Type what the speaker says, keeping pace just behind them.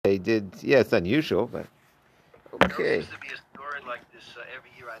did. Yeah, it's unusual, but okay. There used to be a story like this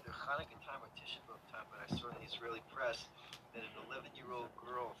every year, either Hanukkah time or Tisha B'Av time, but I saw in the Israeli press that an 11-year-old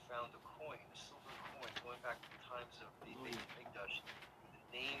girl found a coin, a silver coin, going back to the times of the Beit Mikdash, with the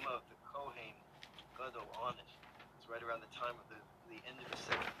name of the Kohen Gadol on it. It's right around the time of the end of the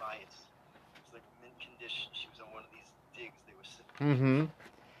second bias. It's like mint condition. She was on one of these digs. They were sitting. Mm-hmm.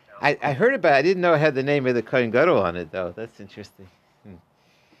 I heard about it. I didn't know it had the name of the Kohen Gadol on it, though. That's interesting.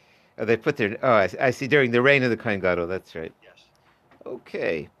 Oh, they put their... Oh, I see. During the reign of the Kohen Gadol. That's right. Yes.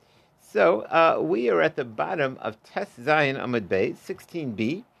 Okay. So we are at the bottom of Tes Zayin Amud Beit,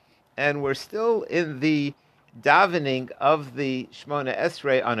 16b, and we're still in the davening of the Shmona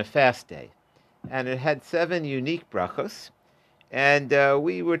Esrei on a fast day. And it had 7 unique brachos. And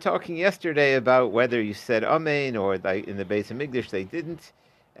we were talking yesterday about whether you said Amen or like in the Beis Hamikdash they didn't,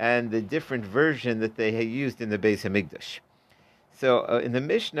 and the different version that they had used in the Beis Hamikdash. So in the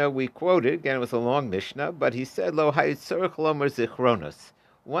Mishnah we quoted, again it was a long Mishnah, but he said, Lo hayitzorach lomer zichronos.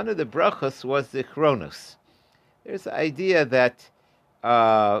 One of the brachos was zichronos. There's the idea that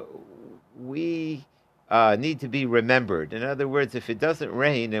we need to be remembered. In other words, if it doesn't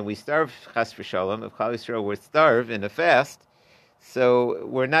rain and we starve, chas v'shalom, if Chal Yisrael were starved in a fast, so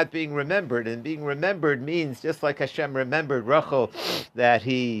we're not being remembered, and being remembered means just like Hashem remembered Rachel, that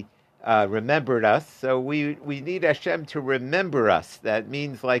He remembered us. So we need Hashem to remember us. That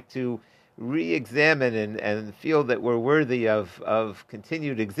means like to re-examine and feel that we're worthy of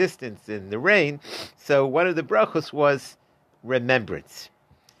continued existence in the rain. So one of the brachos was remembrance.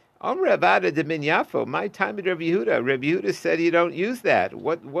 Amr Avada de Min Yafo, my time at Rabbi Yehuda. Rabbi Yehuda said you don't use that.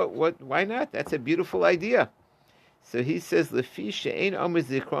 What? Why not? That's a beautiful idea. So he says, "Lefi she'ein omer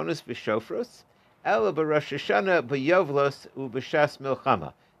zichronos v'shofros, ela b'Rosh Hashanah b'Yovlos u'b'Shas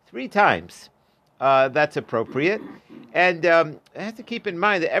Milchama." 3 times. That's appropriate, and I have to keep in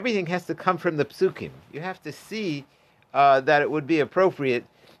mind that everything has to come from the psukim. You have to see that it would be appropriate,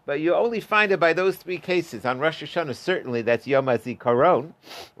 but you only find it by those 3 cases. On Rosh Hashanah, certainly that's Yom HaZikaron,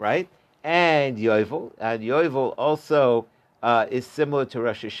 right? And Yovel, also is similar to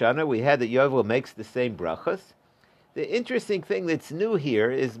Rosh Hashanah. We had that Yovel makes the same brachas. The interesting thing that's new here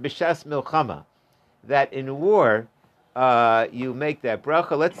is B'Shas Milchama, that in war you make that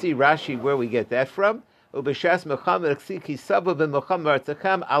bracha. Let's see Rashi where we get that from. U'B'Shas Milchama ksiki sabu b'Milchama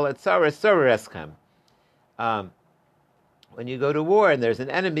artzachem al atzara sorereschem. When you go to war and there's an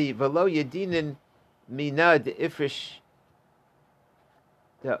enemy, v'lo yedinin minad ifrish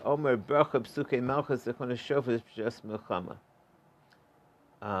the omer bracha psuke malchus zechon shofes B'Shas Milchama.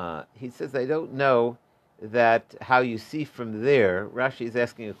 He says, I don't know that how you see from there. Rashi is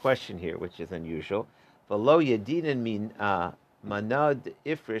asking a question here, which is unusual. V'lo yedinin min manad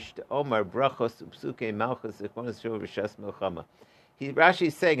ifrish to omar brachos upsuke malchus zechon shofes B'Shas Milchama. Rashi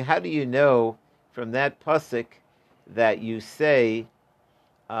is saying, how do you know from that pasuk that you say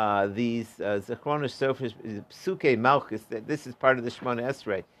these zechronos sofos psuke malchus? That this is part of the Shmona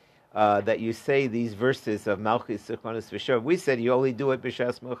Esrei. That you say these verses of malchus zechronos v'shov. We said you only do it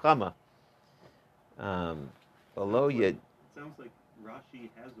b'shas milchama. Below you. It sounds like Rashi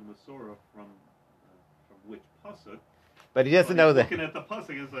has a Masorah from which pasuk. But he doesn't know that. Looking at the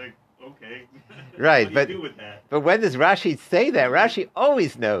pasuk is like, okay. Right, what do you do with that? But when does Rashi say that? Rashi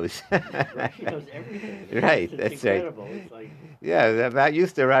always knows. Rashi knows everything. Right, it's that's incredible. right. It's like, yeah, I'm not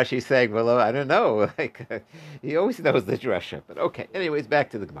used to Rashi saying, well, I don't know. Like he always knows the drasha. But okay, anyways,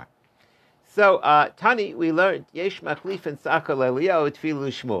 back to the Gemara. So, Tani, we learned, Yesh Machlif and Saka Lelio Tfilu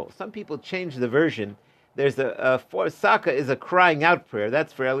Shmuel. Some people change the version. There's for Saka is a crying out prayer.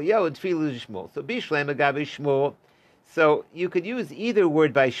 That's for Elio and Tfilu Shmuel. So, Bishlem Agabi Shmuel. So, you could use either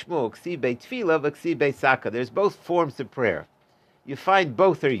word by Shmuel, Ksibe Tfila, Ksibe Saka. There's both forms of prayer. You find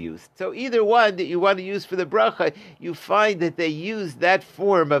both are used. So, either one that you want to use for the bracha, you find that they use that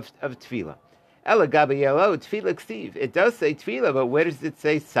form of Tfila. Ela Gabi Elo, Tfila Ksiv. It does say Tfila, but where does it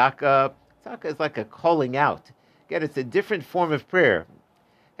say Saka? Saka is like a calling out. Again, it's a different form of prayer.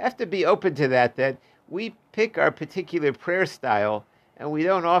 Have to be open to that we pick our particular prayer style and we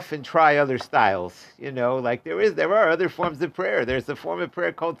don't often try other styles. Like there are other forms of prayer. There's a form of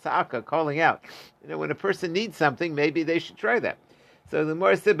prayer called Saka, calling out. When a person needs something, maybe they should try that. So the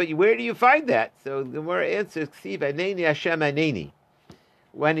Gemara said, but where do you find that? So the Gemara answers, Ksiv Aneni Hashem Aneni.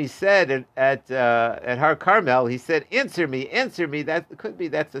 When he said at Har Carmel, he said, answer me.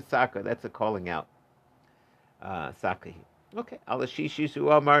 That's a Saka, that's a calling out. Saka. Okay.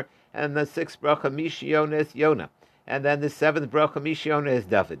 Alashishisu Omar, and the 6th bracha Mishiona is Yona. And then the 7th bracha Mishiona is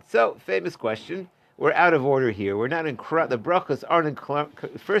David. So, famous question. We're out of order here. We're not in the brachas aren't in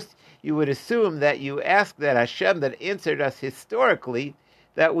first, you would assume that you ask that Hashem that answered us historically,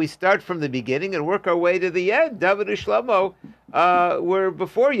 that we start from the beginning and work our way to the end. David and Shlomo were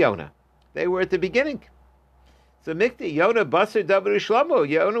before Yonah. They were at the beginning. So Mikti, Yonah, Basar, David, and Shlomo.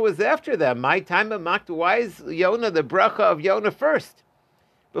 Yonah was after them. My time of Makta. Why is Yonah, the bracha of Yonah, first?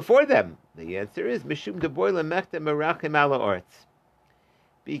 Before them? The answer is Mishum Deboila Mechta Merachim Ala Orts.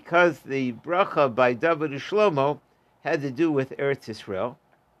 Because the bracha by David and Shlomo had to do with Eretz Yisrael.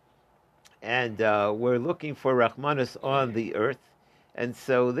 And we're looking for Rachmanis on the earth. And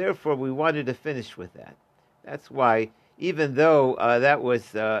so, therefore, we wanted to finish with that. That's why, even though that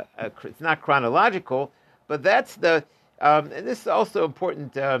was, it's not chronological, but that's the, and this is also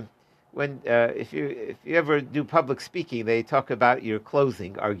important when, if you ever do public speaking, they talk about your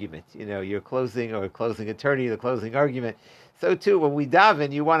closing argument, your closing or closing attorney, the closing argument. So too, when we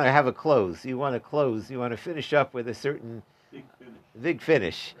daven, you want to have a close. You want to close. You want to finish up with a certain big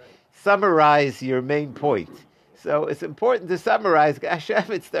finish. Right. Summarize your main point. So it's important to summarize.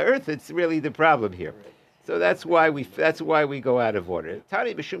 Hashem, it's the earth. It's really the problem here. Right. So that's why we go out of order.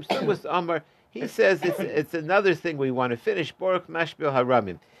 Tani B'Shum Sumas Amar. He says it's another thing we want to finish. Baruch Mashbil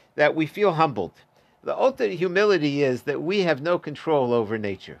Haramim, that we feel humbled. The ultimate humility is that we have no control over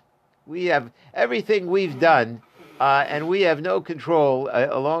nature. We have everything we've done, and we have no control.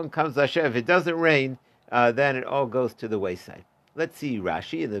 Along comes Hashem. If it doesn't rain, then it all goes to the wayside. Let's see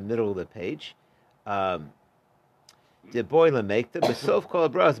Rashi in the middle of the page. The boy lamekta besof kol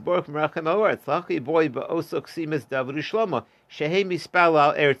abras baruch merachem ha'oretz lachi boy ba'osok simas David Shlomo shehem mispal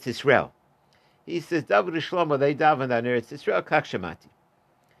al Eretz Yisrael. He says David and Shlomo, they davened on Eretz Yisrael kach shemati.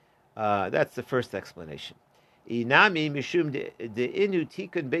 That's the first explanation. Inami mishum de inu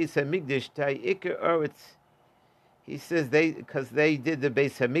tikun beis hamikdash tai ikar Eretz. He says because they did the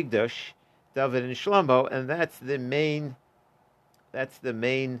Beis Hamikdash, David and Shlomo, and that's the main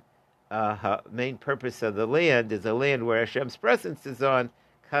main purpose of the land, is a land where Hashem's presence is on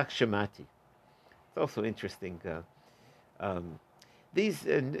kach shemati. It's also interesting. These,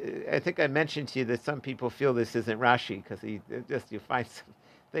 and I think I mentioned to you that some people feel this isn't Rashi because you find some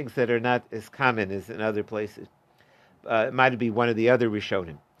things that are not as common as in other places. It might be one of the other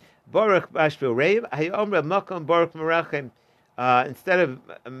Rishonim. Baruch bashvil reiv hayomra makom baruch merachim. Instead of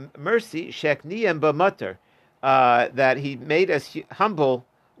mercy, shekniyem b'mutter, that he made us humble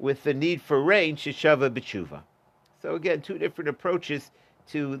with the need for rain, sheshava b'tshuva. So again, two different approaches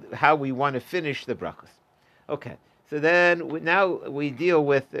to how we want to finish the brachos. Okay. So then, now we deal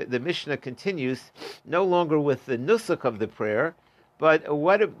with, the Mishnah continues, no longer with the nusach of the prayer, but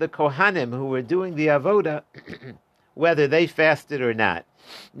what of the Kohanim who were doing the avoda, whether they fasted or not.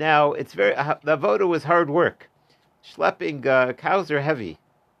 Now, the avoda was hard work. Schlepping cows are heavy,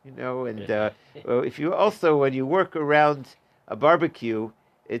 and if you also, when you work around a barbecue,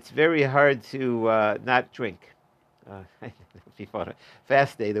 it's very hard to not drink. Before a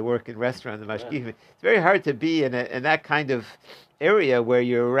fast day, the work in restaurant, the mashkivim. It's very hard to be in that kind of area where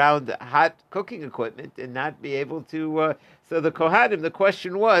you're around hot cooking equipment and not be able to. So the Kohanim, the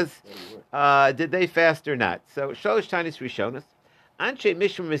question was, did they fast or not? So Sholosh Tanis Rishonos, Anshe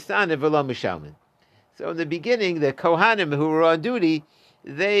Mishra Misana V'lo Mishalmin. So in the beginning, the Kohanim who were on duty,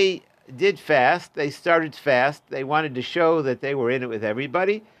 they did fast. They started fast. They wanted to show that they were in it with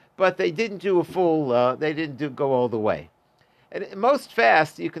everybody, but they didn't do a full. They didn't go all the way. And most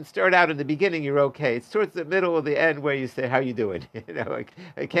fasts, you can start out in the beginning, you're okay. It's towards the middle or the end where you say, how you doing?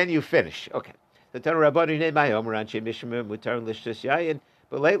 Can you finish? Okay. There's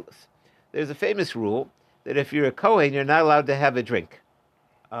a famous rule that if you're a Kohen, you're not allowed to have a drink.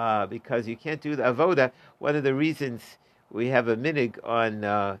 Because you can't do the avoda. One of the reasons we have a minig on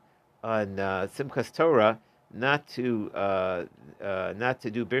Simchas Torah not to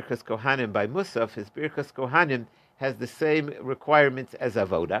do Birkas Kohanim by Musaf is Birkas Kohanim has the same requirements as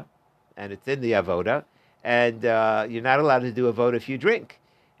avoda, and it's in the avoda, and you're not allowed to do avoda if you drink.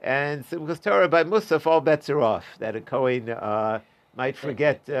 And Simchas Torah by Musaf, all bets are off. That a Kohen might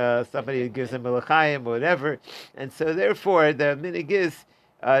forget somebody who gives him a l'chaim or whatever, and so therefore the minig is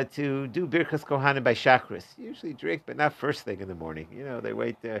to do Birkas Kohanim by Shachris. Usually drink, but not first thing in the morning. They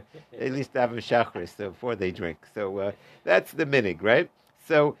wait at least to have a Shachris before they drink. So that's the minig, right?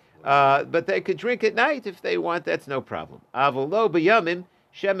 So. But they could drink at night if they want. That's no problem. Avolo b'yamim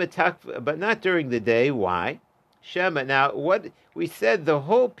shema takv, but not during the day. Why? Shema. Now, what we said, the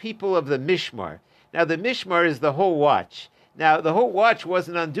whole people of the Mishmar. Now, the Mishmar is the whole watch. Now, the whole watch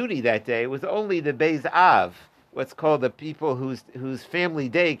wasn't on duty that day. It was only the Beis Av, what's called the people whose family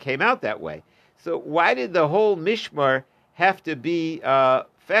day came out that way. So, why did the whole Mishmar have to be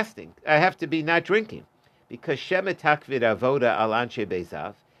fasting? Have to be not drinking? Because shema takvid avoda al anshe Beis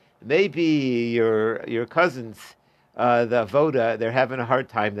Av. Maybe your cousins the avoda, they're having a hard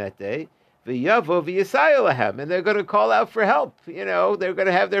time that day. V'yavo v'yisayil lahem, and they're going to call out for help. They're going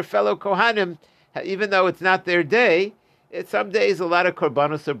to have their fellow kohanim, even though it's not their day. Some days a lot of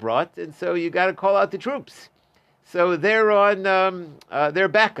korbanos are brought, and so you got to call out the troops. So they're on their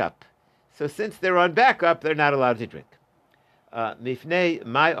backup. So since they're on backup, they're not allowed to drink. Mifnei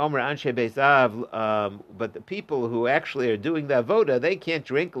my omer anshe bezav, but the people who actually are doing the avoda, they can't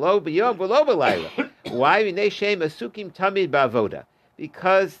drink lo b'yom v'lo b'layla. Why? Minei shem asukim tamid ba'avoda,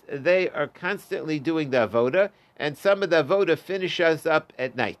 because they are constantly doing the avoda, and some of the avoda finishes up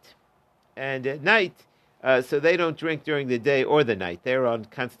at night, and at night, so they don't drink during the day or the night. They're on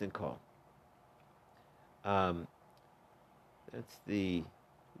constant call. That's the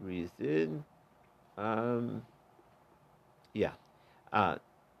reason.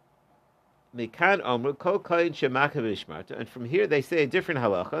 Mekan Omer Kol Kohen Shemach V'Ishmarta, and from here they say a different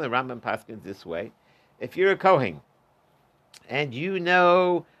halacha. The Rambam paskins this way: if you're a kohen and you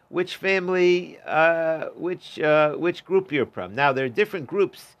know which family, which group you're from. Now there are different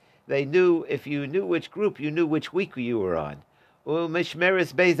groups. They knew if you knew which group, you knew which week you were on.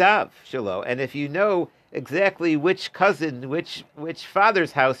 Mishmeres Bezav Shalo, and if you know exactly which cousin, which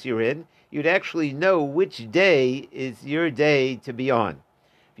father's house you're in, you'd actually know which day is your day to be on.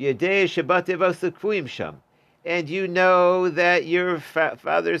 And you know that your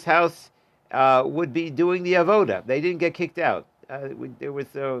father's house would be doing the avoda. They didn't get kicked out. There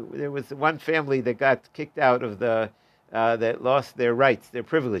was one family that got kicked out of that lost their rights, their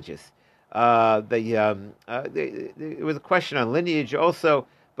privileges. There was a question on lineage also.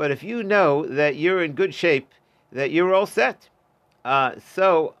 But if you know that you're in good shape, that you're all set.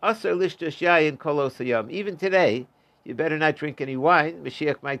 So, asar lishtush yayin kolos hayom. Even today, you better not drink any wine.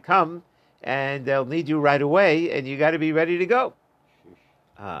 Mashiach might come, and they'll need you right away, and you got to be ready to go.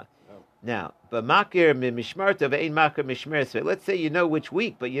 Now, but makir mishmarta ve'ein makir mishmeres. Let's say you know which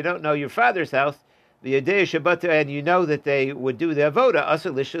week, but you don't know your father's house. The yadei shabbata, and you know that they would do the avoda.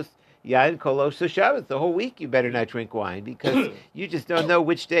 Asar lishtush yayin kolos Shabbos. The whole week, you better not drink wine because you just don't know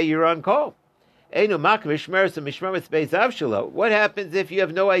which day you're on call. What happens if you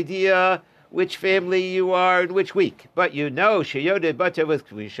have no idea which family you are in which week? But you know, you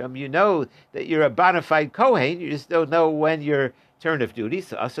know that you're a bona fide Kohen, you just don't know when your turn of duty.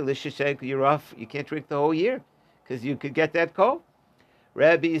 So you're off, you can't drink the whole year because you could get that call.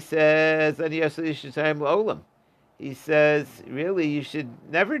 Rabbi says, he says, really, you should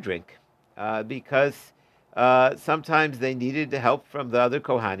never drink because sometimes they needed help from the other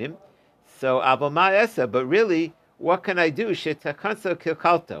Kohanim. So, but really, what can I do? Shetakanso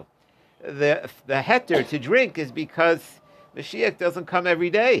kilkalto. The heter to drink is because Mashiach doesn't come every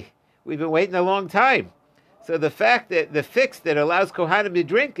day. We've been waiting a long time. So the fact that the fix that allows Kohanim to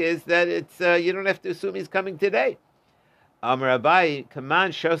drink is that it's you don't have to assume he's coming today. Amar Abai, Kaman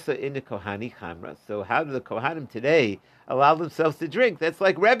Shosa in the Kohani Chamra. So how do the Kohanim today allow themselves to drink? That's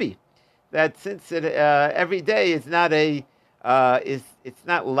like Rebbe. That since every day is not it's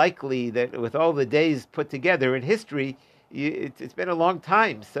not likely that with all the days put together in history, it's been a long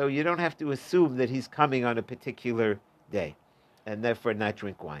time, so you don't have to assume that he's coming on a particular day, and therefore not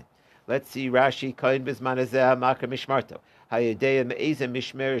drink wine. Let's see Rashi, Kohen Bizman Hazeh Makar Mishmarto. Hayedei Me'ezeh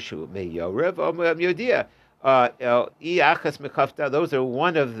Mishmereshu Me'yorev or Me'yodia. Those are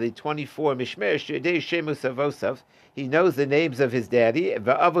one of the 24 Mishmeresh. Shemus Avosav. He knows the names of his daddy,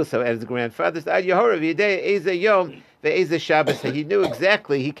 Va'avosav, and his grandfathers. Ad Yehorav Yedei Eze Yom Ve'eze Shabbos. He knew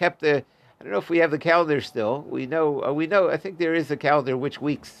exactly. He kept the. I don't know if we have the calendar still. We know. I think there is a calendar which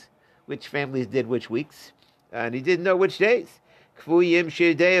weeks, which families did which weeks, and he didn't know which days. Now he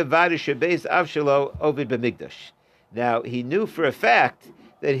knew for a fact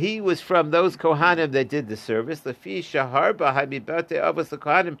that he was from those Kohanim that did the service.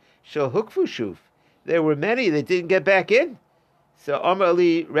 There were many that didn't get back in. So Amar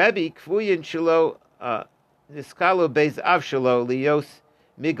Ali Rabbi Kfuyin Shalo Niskalo Beis Av Shalo Lios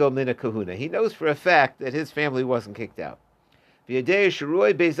Migol Mina Kahuna. He knows for a fact that his family wasn't kicked out. V'yadei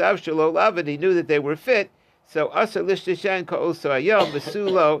Sharoi Beis Av Shalo Lavan. He knew that they were fit. So Asa Lishtashan Ka'oso Ayom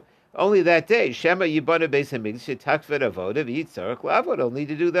Besulo. Only that day, Shema Yibana Beis Hamikdash Takvet Avoda V'Yitzarach Lavod. Only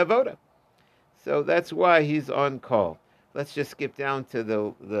to do the Avoda. So that's why he's on call. Let's just skip down to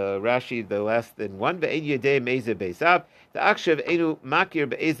the Rashi, the last than one. Ve'en Yedei Me'ezeh Beisav. The Akshav Enu Makir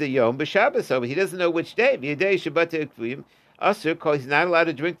Be'ezeh Yom B'Shabbos. So he doesn't know which day. V'Yedei Shabbat Ekvuyim. Asur, he's not allowed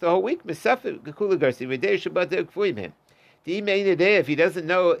to drink the whole week. Mesafet Gekula Garsi. V'Yedei Shabbat Ekvuyim him. If he doesn't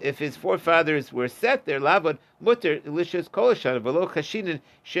know if his forefathers were set there, lavod mutter lishus kolashan v'lo chashinin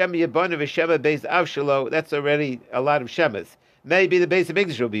shem yibana v'shema beis av shelo. That's already a lot of shemas. Maybe the Beis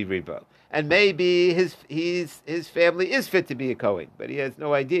Hamikdash will be rebuilt. and maybe his family is fit to be a Kohen, but he has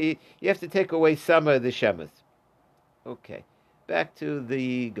no idea. You have to take away some of the Shemas. Okay, back to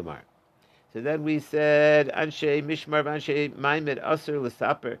the Gemara. So then we said Anshe Mishmar Anshe Maimed Asur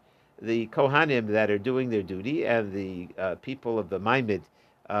L'Saper, the Kohanim that are doing their duty, and the people of the Maimed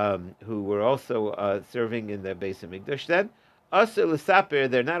who were also serving in the Beis Hamikdash. Then Asur L'Saper,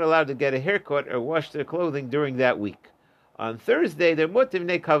 they're not allowed to get a haircut or wash their clothing during that week. On Thursday, they're Mutiv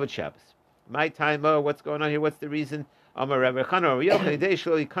Ne Kavod Shabbos. My time, what's going on here? What's the reason? Amar Rabbi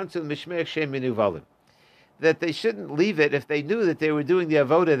Chana that they shouldn't leave it if they knew that they were doing the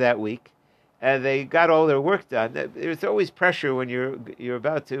avoda that week, and they got all their work done. There's always pressure when you're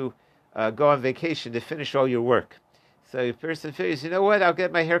about to go on vacation to finish all your work. So a person figures, you know what? I'll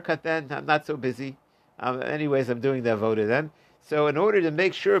get my hair cut then. I'm not so busy. Anyways, I'm doing the avoda then. So in order to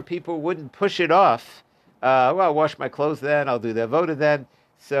make sure people wouldn't push it off, I'll wash my clothes then. I'll do the avoda then.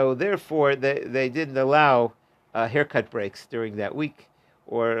 So therefore, they didn't allow haircut breaks during that week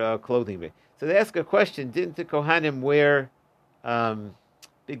or clothing break. So they ask a question: didn't the Kohanim wear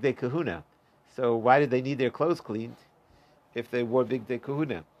Big Day Kahuna? So why did they need their clothes cleaned if they wore Big Day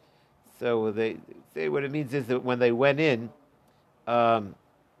Kahuna? So they say what it means is that when they went in the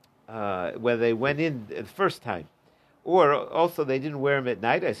first time, or also they didn't wear them at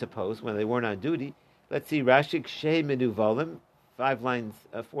night, I suppose, when they weren't on duty. Let's see, Rashi Kshei Menuvalim,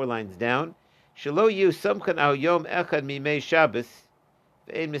 4 lines down. Shelo yu samchan al yom echad mimei Shabbos.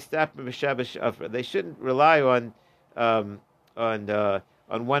 They shouldn't rely on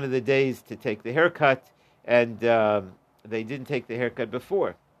one of the days to take the haircut, and they didn't take the haircut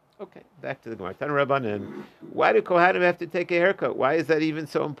before. Okay, back to the Gemara. Tana Rabbanan, why do Kohanim have to take a haircut? Why is that even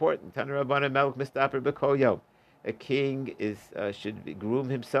so important? Tana Rabbanan Melech Mistaper B'Kol Yom. A king should groom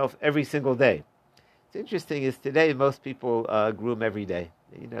himself every single day. What's interesting is today most people groom every day.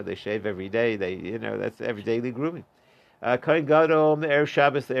 They shave every day. That's every daily grooming. Kohen Gadol, Erev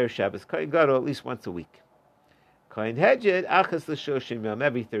Shabbos, Kohen Gadol at least once a week. Kohen Hedjed, Achas L'Shoshim Yom,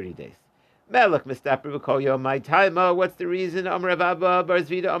 every 30 days. Melech Mistaper B'Kol Yom, my time. What's the reason? Amar Rav Abba, Bar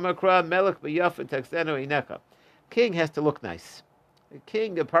Zvida, Amar Kra, Melech B'Yafa Texeno Inecha. King has to look nice. The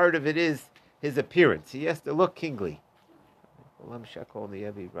king, a part of it is his appearance. He has to look kingly.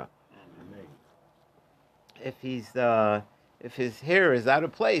 If his hair is out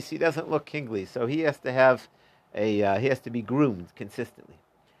of place, he doesn't look kingly. So he has to have he has to be groomed consistently.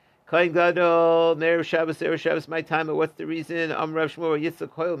 Kohen Gadol, Erev Shabbos, my time. What's the reason? Rav Shmuel Yitzchak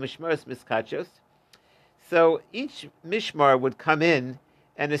Hoil Mishmaros Miskachos. So each mishmar would come in,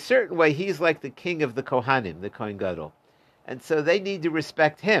 and a certain way he's like the king of the Kohanim, the Kohen Gadol, and so they need to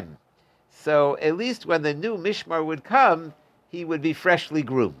respect him. So at least when the new mishmar would come, he would be freshly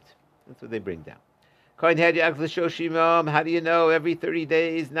groomed. That's what they bring down. Kohen Hedjed L'Shoshim, how do you know every 30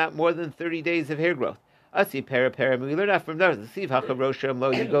 days, not more than 30 days of hair growth? Asi we learn that from there.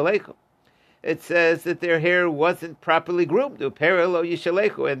 It says that their hair wasn't properly groomed. And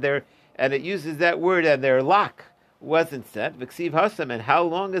it uses that word, and their lock wasn't set. And how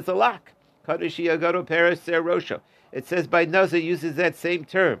long is a lock? It says by Nazir uses that same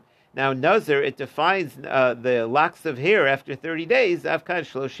term. Now Nazir, it defines the locks of hair after 30 days. Afkan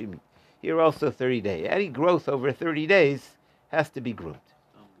shloshim. Here also 30 days. Any growth over 30 days has to be groomed.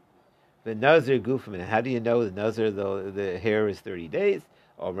 The Nazir Gufim, and how do you know the Nazir, the hair is 30 days?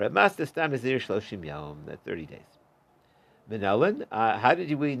 Or Master Stam Nazir Shloshim Yom, that's 30 days. Menalan, how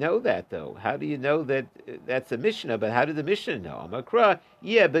did we know that though? How do you know that that's a Mishnah? But how did the Mishnah know? Amakra,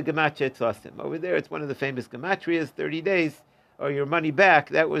 yeah, but Gematria Tlasim. Over there, it's one of the famous Gematrias, 30 days, or your money back.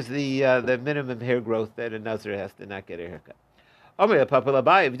 That was the minimum hair growth that a Nazir has to not get a haircut.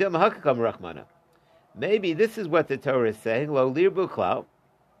 Maybe this is what the Torah is saying. Lo lirbu klau.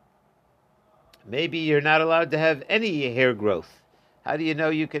 Maybe you're not allowed to have any hair growth. How do you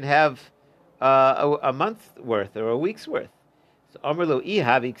know you can have a month's worth or a week's worth? So Amar lo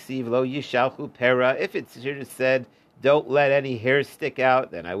ihav iksiv lo yishalchu pera. If it should have said, don't let any hair stick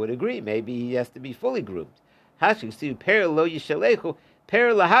out, then I would agree. Maybe he has to be fully groomed. Hashu si pera lo yishalechu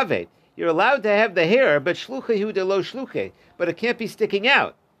pera lahavet. You're allowed to have the hair, but shluchehu de lo shluche. But it can't be sticking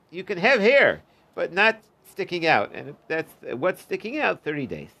out. You can have hair, but not sticking out. And that's what's sticking out, 30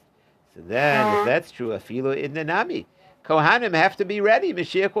 days. So then, if that's true, afilo in the nami, Kohanim have to be ready.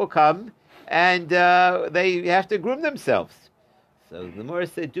 Mashiach will come, and they have to groom themselves. So the Gemara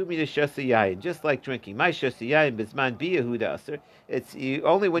said, "Do me the shasayayin," just like drinking. My shasayayin bisman biyahuda aser. It's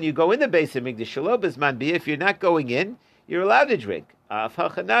only when you go in the base of Mikdash Shelo bisman biyah. If you're not going in, you're allowed to drink.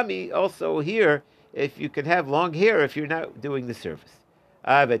 Afachanami also here, if you can have long hair, if you're not doing the service.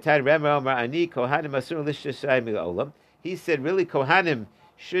 He said, really, Kohanim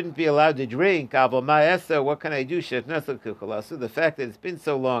shouldn't be allowed to drink. Aval ma'esa, what can I do? So the fact that it's been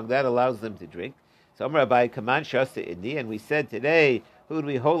so long, that allows them to drink. So Rabbi Kaman Shasta Indi, and we said today, who do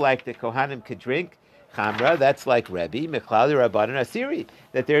we hold like the Kohanim could drink? Chamra, that's like Rebbe, Mechlali Rabbanan Asiri,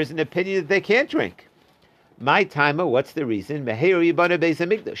 that there's an opinion that they can't drink. My timer, what's the reason? Meheir Yibana Beis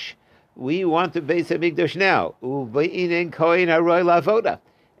HaMikdash. We want the Beis HaMikdash now. Uve'inen Kohen Haroy Lavoda.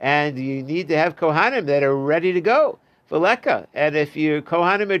 And you need to have Kohanim that are ready to go. Veleka. And if your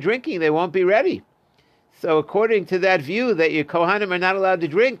Kohanim are drinking, they won't be ready. So according to that view that your Kohanim are not allowed to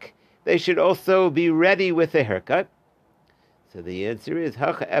drink, they should also be ready with a haircut. So the answer is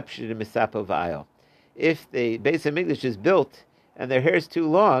Hacha Epshid Misapo Va'ayil. If the Beis HaMikdash is built and their hair is too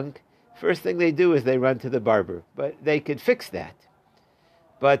long, first thing they do is they run to the barber. But they could fix that.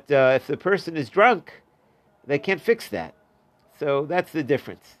 But if the person is drunk, they can't fix that. So that's the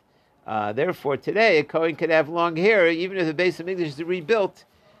difference. Therefore, today, a Kohen could have long hair, even if the Beis HaMikdash is rebuilt,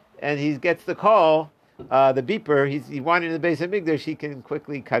 and he gets the call, the beeper, he wanted the Beis HaMikdash, he can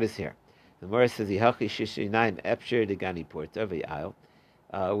quickly cut his hair. The Gemara says,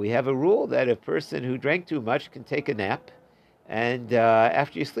 we have a rule that a person who drank too much can take a nap, and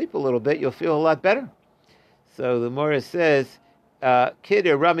after you sleep a little bit, you'll feel a lot better. So the Gemara says,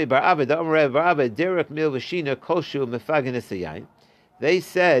 Kidder Rami Bar Abba, the Omer Bar Abba, Derek Mil Vashina Koshu Mefaganisayai. They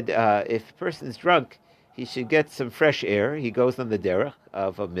said if a person's drunk, he should get some fresh air. He goes on the derech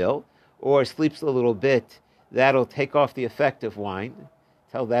of a mill, or sleeps a little bit. That'll take off the effect of wine.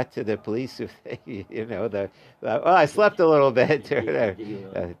 Tell that to the police if they, I slept a little bit.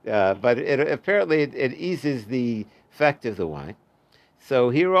 But apparently it eases the effect of the wine. So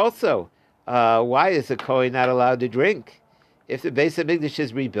here also, why is a Kohen not allowed to drink? If the Beis HaMikdash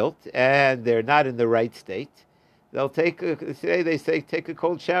is rebuilt and they're not in the right state, they'll today they say take a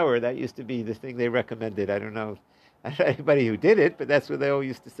cold shower. That used to be the thing they recommended. I don't know anybody who did it, but that's what they all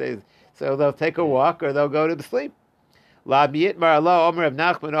used to say. So they'll take a walk or they'll go to sleep. La Mi'itmar Allah Omer of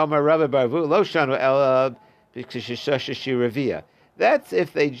Nachman Omer Rabbi Barvu Lo Shanu El Shasha. That's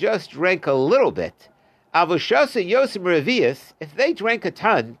if they just drank a little bit. Avushasa Yosim Revius, if they drank a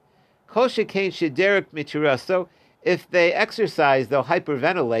ton, Kosha Kain Shederik Mitura. So if they exercise, they'll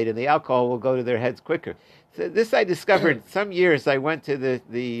hyperventilate and the alcohol will go to their heads quicker. So this I discovered some years. I went to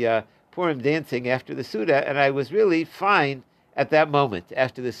the Purim dancing after the Suda, and I was really fine at that moment.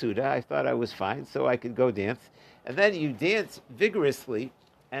 After the Suda, I thought I was fine, so I could go dance. And then you dance vigorously,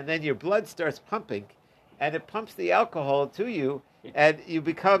 and then your blood starts pumping, and it pumps the alcohol to you, and you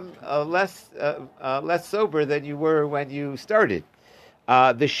become less sober than you were when you started.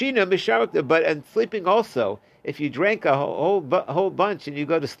 The Shina Misharak, but and sleeping also. If you drank a whole bunch and you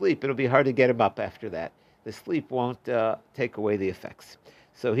go to sleep, it'll be hard to get them up after that. The sleep won't take away the effects.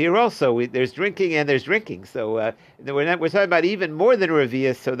 So here also, there's drinking and there's drinking. So we're talking about even more than a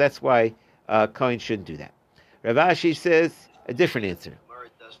revius, so that's why Kohen shouldn't do that. Rav Ashi says a different answer. Gemara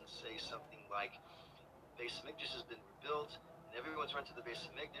doesn't say something like Beis Hamikdash has been rebuilt and everyone's run to the Beis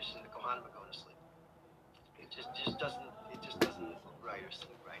Hamikdash and the Kohanim are going to sleep. It just doesn't look right or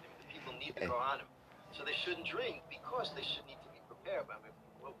seem right. I mean, the people need the Kohanim, so they shouldn't drink because they should need to be prepared. But I mean,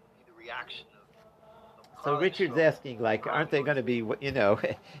 what would be the reaction of So Richard's asking, aren't they going to be,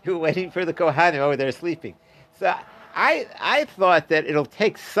 waiting for the Kohanim? Oh, they're sleeping. So I thought that it'll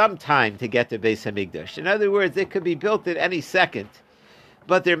take some time to get to Beis Hamikdash. In other words, it could be built at any second,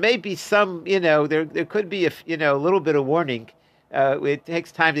 but there may be some, there could be a little bit of warning. It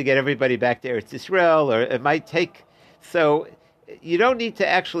takes time to get everybody back to Eretz Yisrael, or it might take. So you don't need to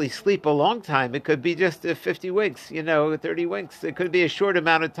actually sleep a long time. It could be just 50 winks, 30 winks. It could be a short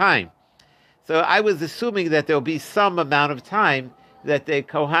amount of time. So I was assuming that there'll be some amount of time that the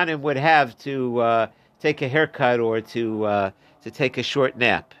Kohanim would have to take a haircut or to take a short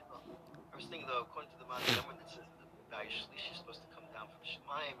nap. First thing, though, according to the Mount Shemer, that says the Da'ish Shlishi is supposed to come down from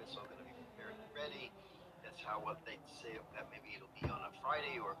Shemayim. It's all going to be prepared and ready. That's what they say. That maybe it'll be on a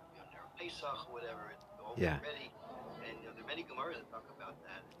Friday or on their Pesach or whatever. It'll all be ready. And there are many Gemaras that talk about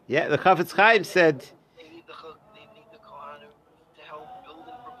that. Yeah, the Chafetz Chaim said they need the Kohanim to help build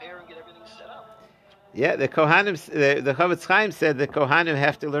and prepare and get everything set up. Yeah, the Kohanim, the Chafetz Chaim said the Kohanim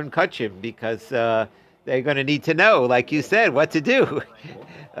have to learn Kachim because they're going to need to know, like you said, what to do.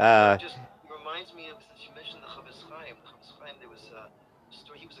 It just reminds me of, since you mentioned the Chafetz Chaim, there was a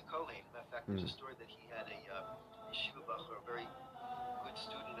story, he was a Kohen. Matter of fact, there was a story that he had a yeshiva bacher, a very good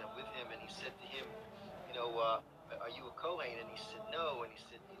student with him, and he said to him, are you a Kohen? And he said, no. And he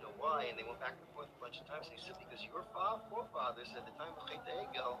said, why? And they went back and forth a bunch of times, and he said, because your forefathers at the time of Chet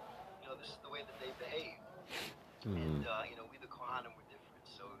Egel, this is the way that they behaved. And, we the Kohanim were different.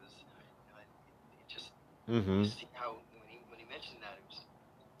 So it was, it just, you see how, when he mentioned that, it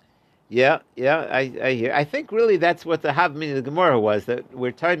Yeah, I hear. I think really that's what the Havmin of the Gemara was, that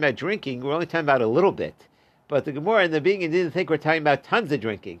we're talking about drinking, we're only talking about a little bit. But the Gemara in the beginning didn't think we're talking about tons of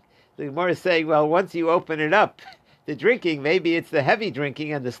drinking. The Gemara is saying, well, once you open it up, the drinking, maybe it's the heavy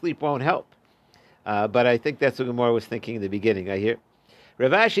drinking and the sleep won't help. But I think that's what Gemara was thinking in the beginning, I hear.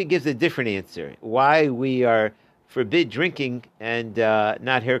 Rav Ashi gives a different answer, why we are forbid drinking and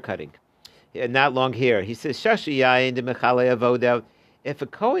not haircutting, and not long hair. He says, Shashi yayin de mechalei avoda. If a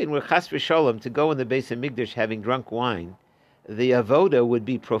Kohen were chas v'sholem to go in the Beis HaMikdash having drunk wine, the avoda would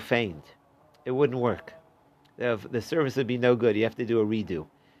be profaned. It wouldn't work. The service would be no good. You have to do a redo.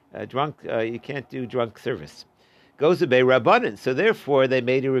 You can't do drunk service. Goes to Bei Rabbanan. So therefore, they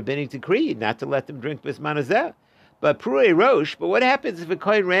made a rabbinic decree not to let them drink Bisman Hazeh. But Pruei Rosh, but what happens if a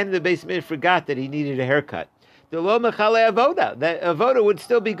Kohen ran in the Beis HaMikdash and forgot that he needed a haircut? The lo mechalei avoda. That avoda would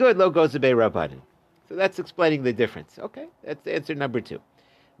still be good. Lo goes to Bei Rabbanan. So that's explaining the difference. Okay, that's answer number 2.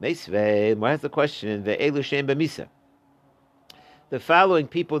 Meisvei, what has the question? The Elu Shem B'misa. The following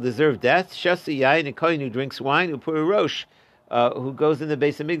people deserve death. Shasi Yain, a Kohen who drinks wine, Upuri Rosh, who goes in the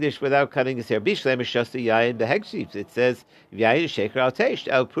Beis HaMikdash without cutting his hair. Bishlem Shasi Yain Behegshivs. It says, Yain Sheker Al Teish,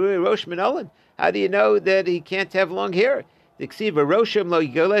 Al Puri Rosh Minolan. How do you know that he can't have long hair? The Ksiv Roshim Lo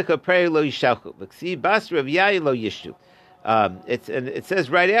Yigolecha Prei Lo Yishalchu. The Ksiv Basra of Yain Lo Yishtu. It says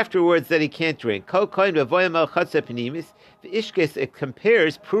right afterwards that he can't drink. Kol kohen v'voyam al chatzah pnimis v'ishkes. It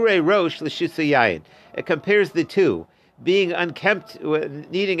compares purei rosh l'shisa yayin. It compares the two, being unkempt,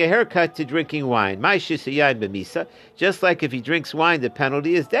 needing a haircut, to drinking wine. My shisa yayin b'misa. Just like if he drinks wine, the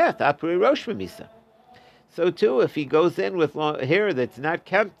penalty is death. Purei rosh b'misa. So too, if he goes in with long hair that's not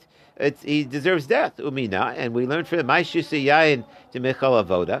kempt, he deserves death. Umina, and we learn from my shisa yayin to michal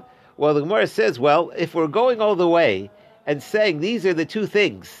avoda. Well, the Gemara says, well, if we're going all the way and saying these are the two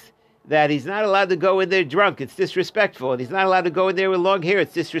things, that he's not allowed to go in there drunk, it's disrespectful, and he's not allowed to go in there with long hair,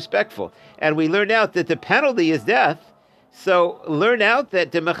 it's disrespectful. And we learn out that the penalty is death, so learn out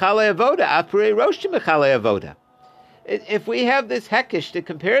that the mechalei avoda, apurei rosh mechalei avoda. If we have this hekish to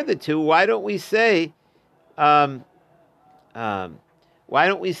compare the two, why don't we say that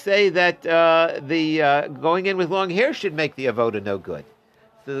the going in with long hair should make the avoda no good?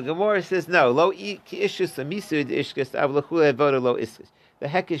 So the Gemara says no. Lo ishus amisud ishkus avlachule avoda lo ishkus. The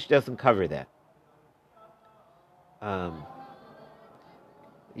hekish doesn't cover that. I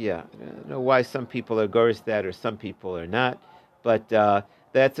don't know why some people are goris that or some people are not, but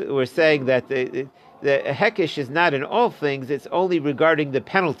we're saying that the hekish is not in all things; it's only regarding the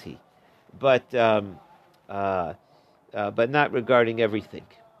penalty, but not regarding everything.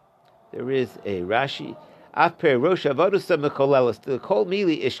 There is a Rashi. The kol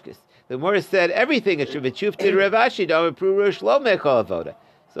mili ishkis. The Gemara said everything. It should be chufted Rav Ashi. Don't approve Rosh lo mechol avoda.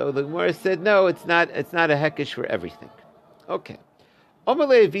 So the Gemara said no. It's not a hekish for everything. Okay.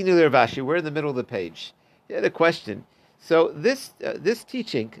 Omalei vinu Rav Ashi. We're in the middle of the page. He had a question. So this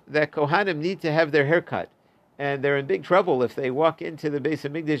teaching that Kohanim need to have their hair cut, and they're in big trouble if they walk into the Beis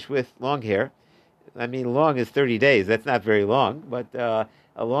HaMikdash with long hair. I mean, long is 30 days. That's not very long, but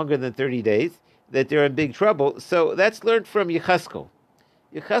longer than 30 days. That they're in big trouble. So that's learned from Yecheskel.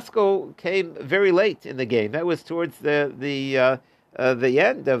 Yecheskel came very late in the game. That was towards the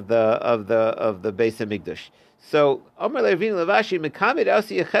end of the Beis HaMikdash. So Amar Levin Lavashi Mekamed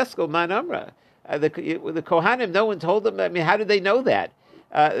Asi Yecheskel Man Amra. The Kohanim, no one told them. I mean, how did they know that?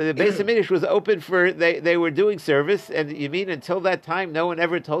 The Beis HaMikdash was open for they were doing service, and you mean until that time, no one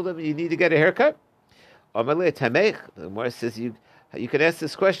ever told them you need to get a haircut? Amar Le Tamech. The Gemara says you can ask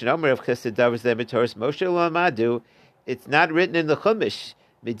this question. It's not written in the Chumash.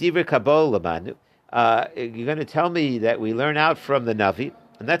 You're going to tell me that we learn out from the Navi,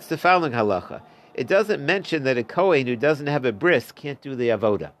 and that's the following halacha. It doesn't mention that a Kohen who doesn't have a bris can't do the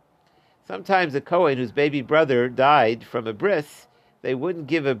avoda. Sometimes a Kohen whose baby brother died from a bris, they wouldn't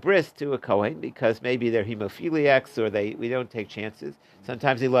give a bris to a Kohen because maybe they're hemophiliacs or we don't take chances.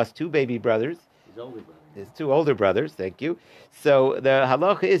 Sometimes he lost 2 baby brothers. His older brother. His 2 older brothers, thank you. So the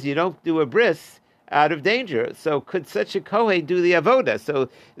halacha is you don't do a bris out of danger. So could such a Kohen do the avoda? So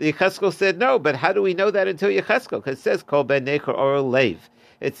the Yecheskel said no, but how do we know that until Yecheskel? Because it says, Kol ben necher oral leiv.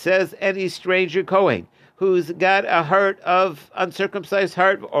 It says any stranger Kohen who's got a heart of uncircumcised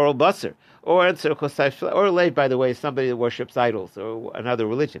heart, oral basar, or uncircumcised, or leiv, by the way, is somebody that worships idols or another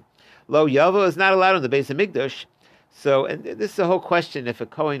religion. Lo yavo is not allowed in the Beis HaMikdash. So, and this is the whole question, if a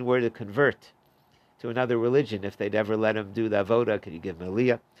Kohen were to convert to another religion, if they'd ever let him do the avoda, could you give him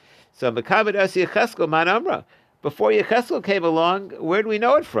aliyah? So Mekamed Asi Yecheskel Man Amra. Before Yecheskel came along, where do we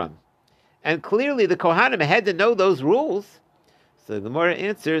know it from? And clearly the Kohanim had to know those rules. So the Gemara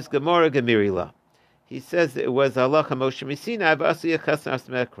answers, Gemara Gemirila. He says it was halacha Moshe Misina v'asu yechas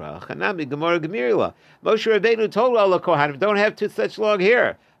mekra. Chanami Gemara Gemirila. Moshe Rabbeinu told all the Kohanim, don't have such long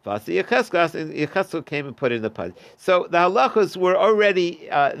hair. V'asu yechas, and Yecheskel came and put it in the pod. So the halachas were already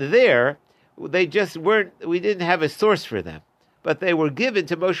there. They just weren't. We didn't have a source for them, but they were given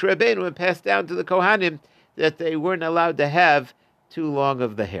to Moshe Rabbeinu and passed down to the Kohanim that they weren't allowed to have too long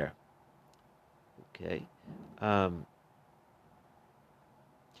of the hair. Okay.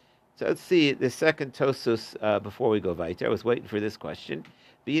 So let's see the second Tosus before we go weiter. I was waiting for this question.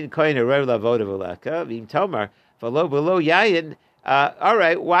 Being kohen harev lavoda v'laka v'im tomar v'lo below yayin. All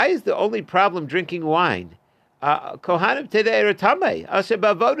right, why is the only problem drinking wine? Kohanim today are tamei. Asher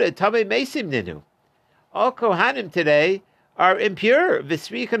bavoda tamei mesim ninu. All Kohanim today are impure.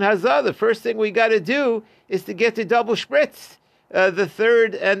 V'srikan hazah. The first thing we got to do is to get to double spritz, the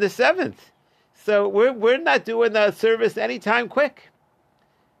third and the seventh. So we're not doing the service anytime quick.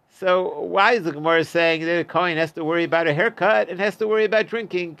 So why is the Gemara saying that a Kohen has to worry about a haircut and has to worry about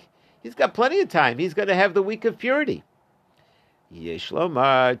drinking? He's got plenty of time. He's going to have the week of purity. Yesh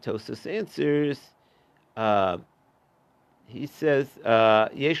Lomar, Tosas answers. He says,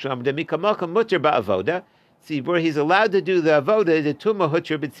 Yesh Lomar, Demikamalka Mutter Ba'avoda. Tzibur, he's allowed to do the avoda, the Tumah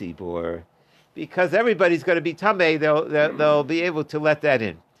Hutcher B'tzibur. Because everybody's going to be Tameh, they'll be able to let that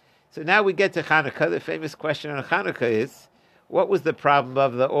in. So now we get to Chanukah. The famous question on Chanukah is, what was the problem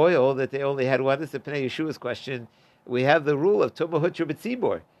of the oil that they only had one? This is the Pnei Yeshua's question. We have the rule of Tumah Hutcher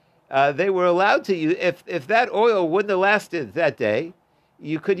B'tzibur. They were allowed to use, if that oil wouldn't have lasted that day,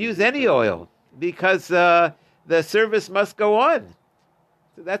 you could use any oil because the service must go on.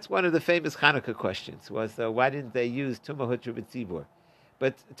 So that's one of the famous Chanukah questions, was why didn't they use Tumah Hutcher B'tzibur?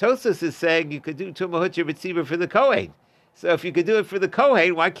 But Tosas is saying you could do Tumah Hutcher B'tzibur for the Kohen. So if you could do it for the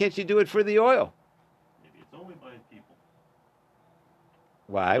Kohen, why can't you do it for the oil? Maybe it's only by people.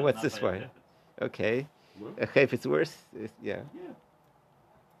 Why? Not What's this by for? a Okay. Well, If it's worse, yeah. yeah.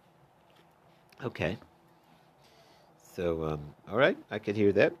 Okay. So, all right, I could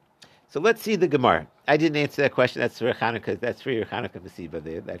hear that. So let's see the Gemara. I didn't answer that question. That's for Chanukah. That's for your Chanukah Masiba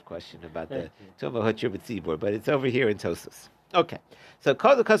there. That question about the Tumah Hutcher B'tzibur, but it's over here in Tosas. Okay. So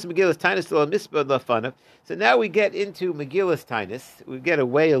call the custom Megillas Tainus lo Misbah Lafana. So now we get into Megillas Tainus. We get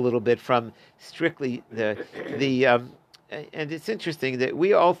away a little bit from strictly the and it's interesting that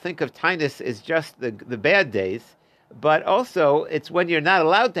we all think of Tainus as just the bad days, but also it's when you're not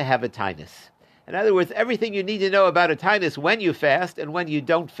allowed to have a Tainus. In other words, everything you need to know about a Tainus when you fast and when you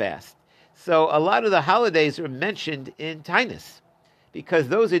don't fast. So a lot of the holidays are mentioned in Tainus because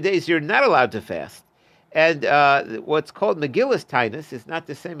those are days you're not allowed to fast. And what's called Megillas Tainus is not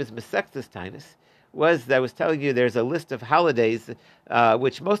the same as Masechtas Tainus. I was telling you there's a list of holidays,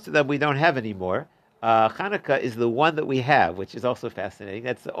 which most of them we don't have anymore. Hanukkah is the one that we have, which is also fascinating.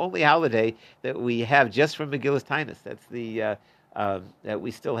 That's the only holiday that we have just from Megillas Tainus. That's the that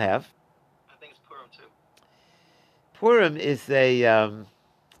we still have. I think it's Purim too. Purim is a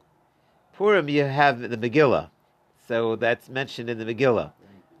Purim. You have the Megillah, so that's mentioned in the Megillah.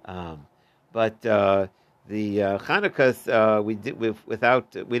 But the Chanukahs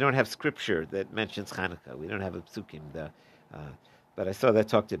we don't have scripture that mentions Chanukah. We don't have a psukim. But I saw that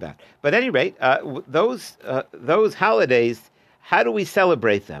talked about. But at any rate, those holidays, how do we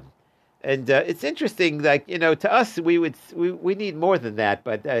celebrate them? And it's interesting, like, to us, we need more than that.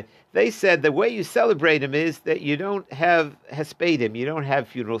 But they said the way you celebrate them is that you don't have hespedim, you don't have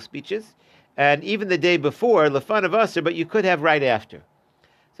funeral speeches, and even the day before, lefan of Asr, but you could have right after.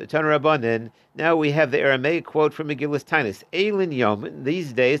 So Tana Rabbanan, now we have the Aramaic quote from Megillas Tainus. Eilin Yom,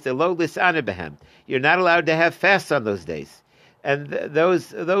 these days, the lo lisana behem. You're not allowed to have fasts on those days. And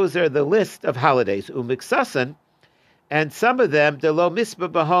those are the list of holidays. Umiksasan, and some of them, the lo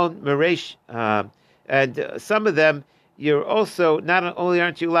misba bahon meresh, and some of them, you're also, not only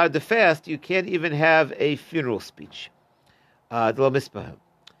aren't you allowed to fast, you can't even have a funeral speech. The lo misbah.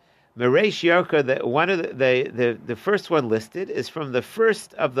 Meresh Yarka, the first one listed is from the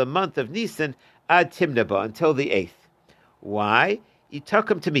first of the month of Nisan ad Timnaba until the 8th. Why?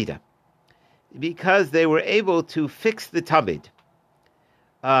 Yitakum Tamida. Because they were able to fix the Tamid.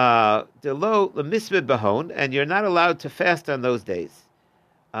 Delo Lemisbed Bahon, and you're not allowed to fast on those days.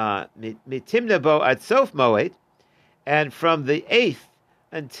 Mitimnabo ad Sof Moed, and from the 8th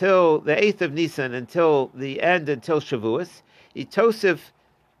until the 8th of Nisan until the end, until Shavuos, Itosif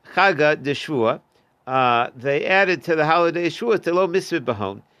Chaga de Shua, they added to the holiday Shua to lo misved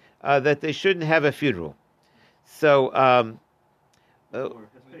bahon, that they shouldn't have a funeral. So,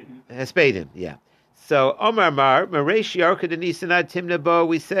 Hespedim, yeah. So, Omar Mar, Maresh Yarka de Nisan ad Timnabo,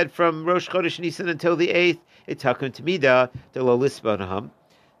 we said from Rosh Chodesh Nisan until the 8th, Itakum Tamida, de lo lisbonaham.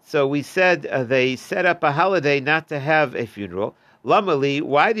 So we said they set up a holiday not to have a funeral. Lamali,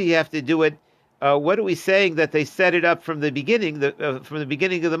 why do you have to do it? What are we saying that they set it up from the beginning, from the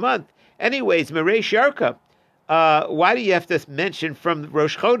beginning of the month? Anyways, Mereish Yarka, why do you have to mention from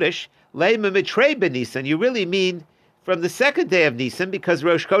Rosh Chodesh, Leima Mitrei B'Nisan? You really mean from the second day of Nisan, because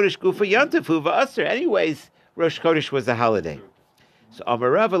Rosh Chodesh Gufa Yantafu V'Aser. Anyways, Rosh Chodesh was a holiday. So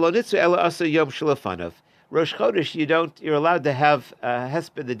Amarav Lo Nitzu Ela Aser Yom Shalafanov. Rosh Chodesh, you're allowed to have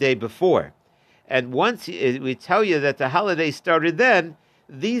Hesped the day before. And once we tell you that the holiday started then,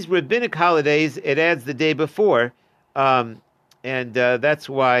 these rabbinic holidays, it adds the day before, and that's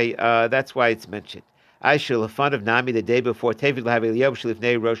why it's mentioned. I shall have fun of Nami the day before Tevid Lahav Yom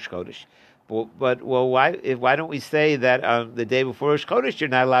Shlifnei Rosh Chodesh. But why don't we say that the day before Rosh Chodesh you're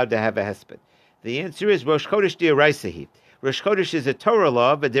not allowed to have a hesped? The answer is Rosh Chodesh D'Oraisahi. Rosh Chodesh is a Torah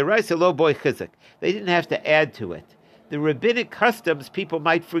law, but D'Oraisa lo boy chizuk. They didn't have to add to it. The rabbinic customs people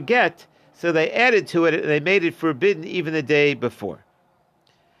might forget, so they added to it and they made it forbidden even the day before.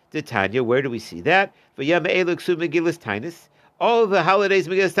 The Tanya, where do we see that? V'yam eluksu Megillas Tainus. All of the holidays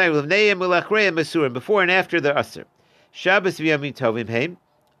Megillas Tainus, L'vneiim L'achreim Masurim, before and after the Aser. Shabbos v'yamim tovim heim.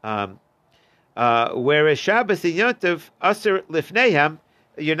 Whereas Shabbos and Yontav, Aser Lifneihem,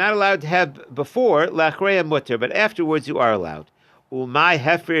 you're not allowed to have before L'achreim Mutter, but afterwards you are allowed. Umay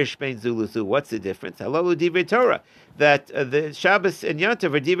Hefresh Ben Zuluzu. What's the difference? Halalu Divrei Torah. That the Shabbos and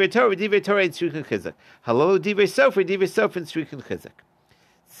Yontav are Divrei Torah and Tzrikan Chizuk. Halalu Divrei Sofer and Tzrikan Chizuk.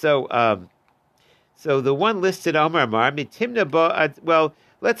 So the one listed Amar Amar Mitimna Ba. Well,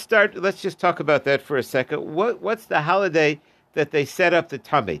 let's just talk about that for a second. What's the holiday that they set up the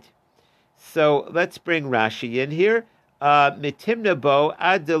Tamid? So let's bring Rashi in here. Mitimna Bo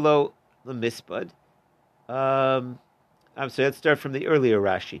Adelo Lemispad. I'm sorry, let's start from the earlier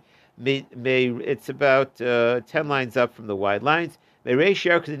Rashi. It's about 10 lines up from the wide lines. Mereish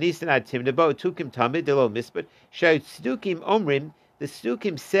Yarka Nisan Ad Timna Bo Tukim Tamid Delo Mispad. Shait Stukim Omrim. The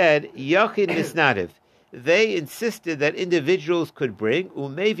Stukim said Yachid Misnativ. They insisted that individuals could bring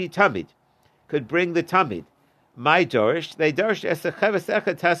Umevi Tamid, could bring the Tamid. My Dorish, they Dorish Esacheves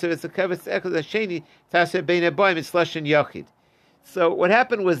Echad Taser Esacheves Echad Hasheni Taser Bein Aboim Slash and Yachid. So what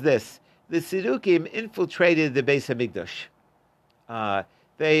happened was this: the Sidukim infiltrated the Beis Hamikdash.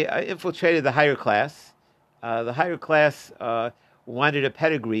 They infiltrated the higher class. The higher class wanted a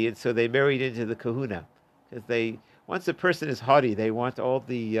pedigree, and so they married into the Kahuna, because once a person is haughty, they want all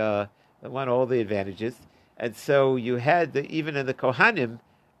the advantages, and so you had even in the Kohanim.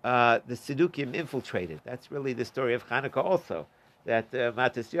 The Sidukim infiltrated. That's really the story of Hanukkah also. That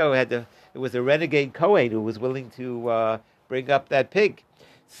Matisyahu it was a renegade Kohen who was willing to bring up that pig.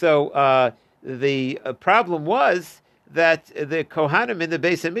 So the problem was that the Kohanim in the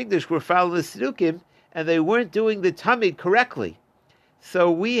Beis Hamikdash were following the Sidukim, and they weren't doing the Tamid correctly. So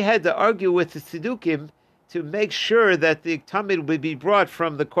we had to argue with the Sidukim to make sure that the Tamid would be brought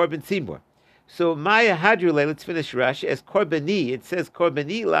from the Korban Tzimur. So Maya Hadrule, let's finish Rashi, as Korbani, it says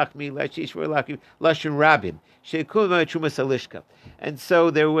Korbani Lachmi Lashishwar Lachmi Lashon Rabim, Shekuma Trumas Alishka. And so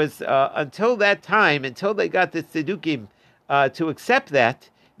there was, until that time, until they got the Tzedukim to accept that,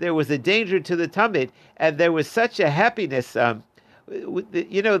 there was a danger to the Tamid, and there was such a happiness. The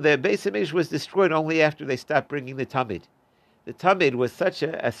Beis Hamikdash was destroyed only after they stopped bringing the Tamid. The Tamid was such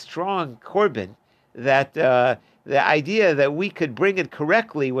a strong Korban that the idea that we could bring it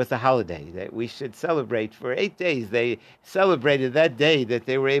correctly was a holiday, that we should celebrate for 8 days. They celebrated that day that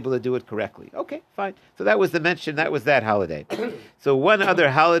they were able to do it correctly. Okay, fine. So that was the mention, that was that holiday. So one other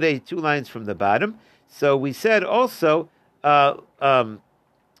holiday, 2 lines from the bottom. So we said also, 3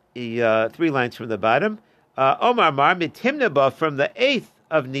 lines from the bottom, Omar Mar mitimnaba from the 8th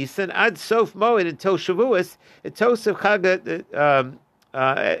of Nisan, ad sof moed until Shavuos, tosef chaga,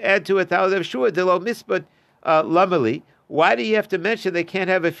 add to it the holiday of Shua, de lo mispad, Lamali, why do you have to mention they can't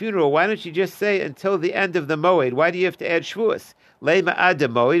have a funeral? Why don't you just say until the end of the Moed? Why do you have to add Shavuos? Leima ad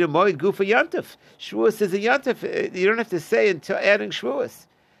Moed, a Moed gufa Yantaf. Shavuos is a Yantaf. You don't have to say until adding Shavuos.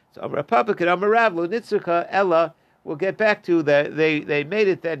 So Amar Papa and Amar Rav Lo Nitzuka Ella. We'll get back to that. They made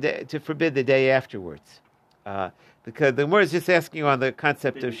it that day to forbid the day afterwards, because the Gemara is just asking you on the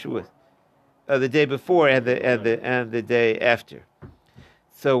concept of Shavuos, the day before and the day after.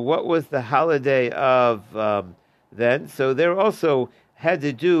 So what was the holiday of then? So there also had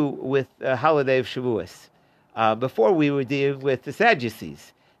to do with the holiday of Shavuos. Before we were dealing with the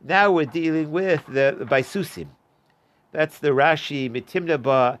Sadducees. Now we're dealing with the Baisusim. That's the Rashi, Mitimna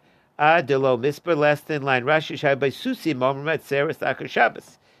Ba Adelo Mispar, last in line. Rashi Shai Baisusim, Omrat Seres Akar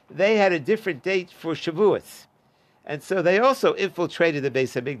Shabbos. They had a different date for Shavuos. And so they also infiltrated the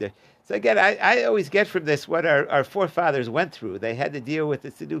Beis Hamikdash. So again, I always get from this what our forefathers went through. They had to deal with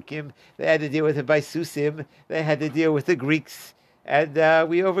the Tzedukim, they had to deal with the Baisusim, they had to deal with the Greeks, and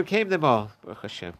we overcame them all. Baruch Hashem.